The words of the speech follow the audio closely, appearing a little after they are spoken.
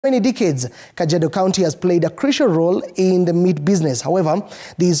many decades, Kajiado County has played a crucial role in the meat business. However,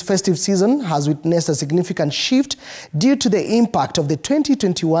 this festive season has witnessed a significant shift due to the impact of the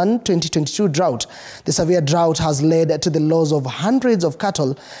 2021-2022 drought. The severe drought has led to the loss of hundreds of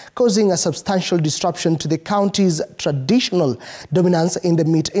cattle, causing a substantial disruption to the county's traditional dominance in the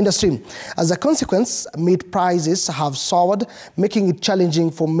meat industry. As a consequence, meat prices have soared, making it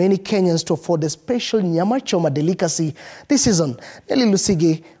challenging for many Kenyans to afford the special nyama choma delicacy this season. Nelly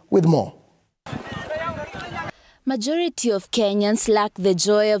Lusige with more. Majority of Kenyans lack the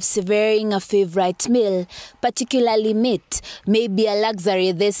joy of savoring a favorite meal, particularly meat, may be a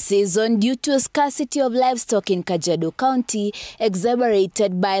luxury this season due to a scarcity of livestock in Kajiado County,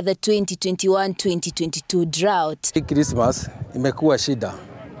 exacerbated by the 2021-2022 drought. Christmas imekuwa shida.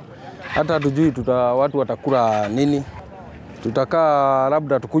 Hata tujui watu watakula nini. Tutakaa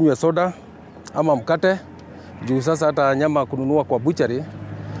labda tukunywe soda ama mkate. Juu sasa hata nyama kununua kwa butchery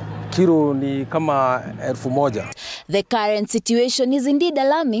kilo ni kama 1,000. The current situation is indeed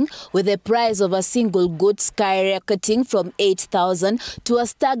alarming, with the price of a single goat skyrocketing from 8,000 to a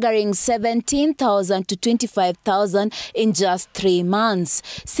staggering 17,000 to 25,000 in just 3 months.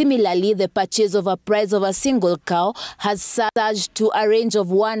 Similarly, the purchase of a price of a single cow has surged to a range of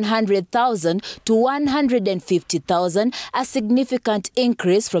 100,000 to 150,000, a significant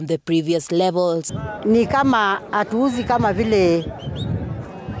increase from the previous levels. Ni kama atuuzi kama vile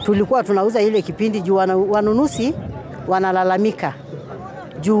tulikuwa tunauza ile kipindi juu wanunuzi wanalalamika.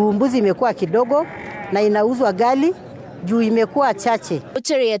 Juu mbuzi imekuwa kidogo na inauzwa gali juu imekuwa chache.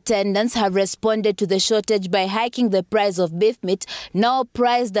 Butchery attendants have responded to the shortage by hiking the price of beef meat, now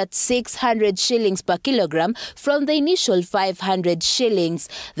priced at 600 shillings per kilogram from the initial 500 shillings.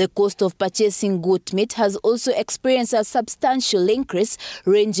 The cost of purchasing goat meat has also experienced a substantial increase,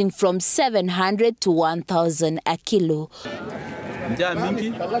 ranging from 700 to 1,000 a kilo. Njaa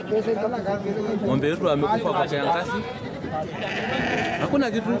mingi, ng'ombe yetu amekufa kwa kiangazi.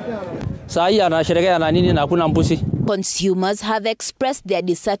 Hakuna kitu. Saa hii anasherehekea na nini na hakuna mbuzi. Consumers have expressed their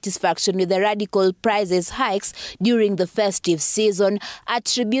dissatisfaction with the radical prices hikes during the festive season,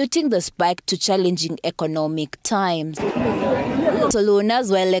 attributing the spike to challenging economic times.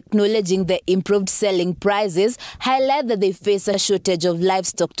 Owners, while acknowledging the improved selling prices, highlight that they face a shortage of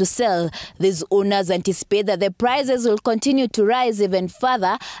livestock to sell. These owners anticipate that the prices will continue to rise even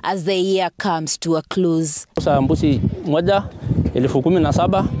further as the year comes to a close. Mbuzi moja 17,000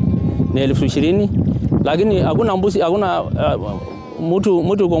 na 20,000, lakini hakuna mbuzi, hakuna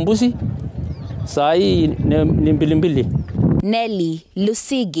mtu kwa mbuzi. Saa hii ni mbili. Nelly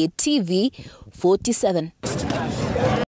Lusige, TV 47.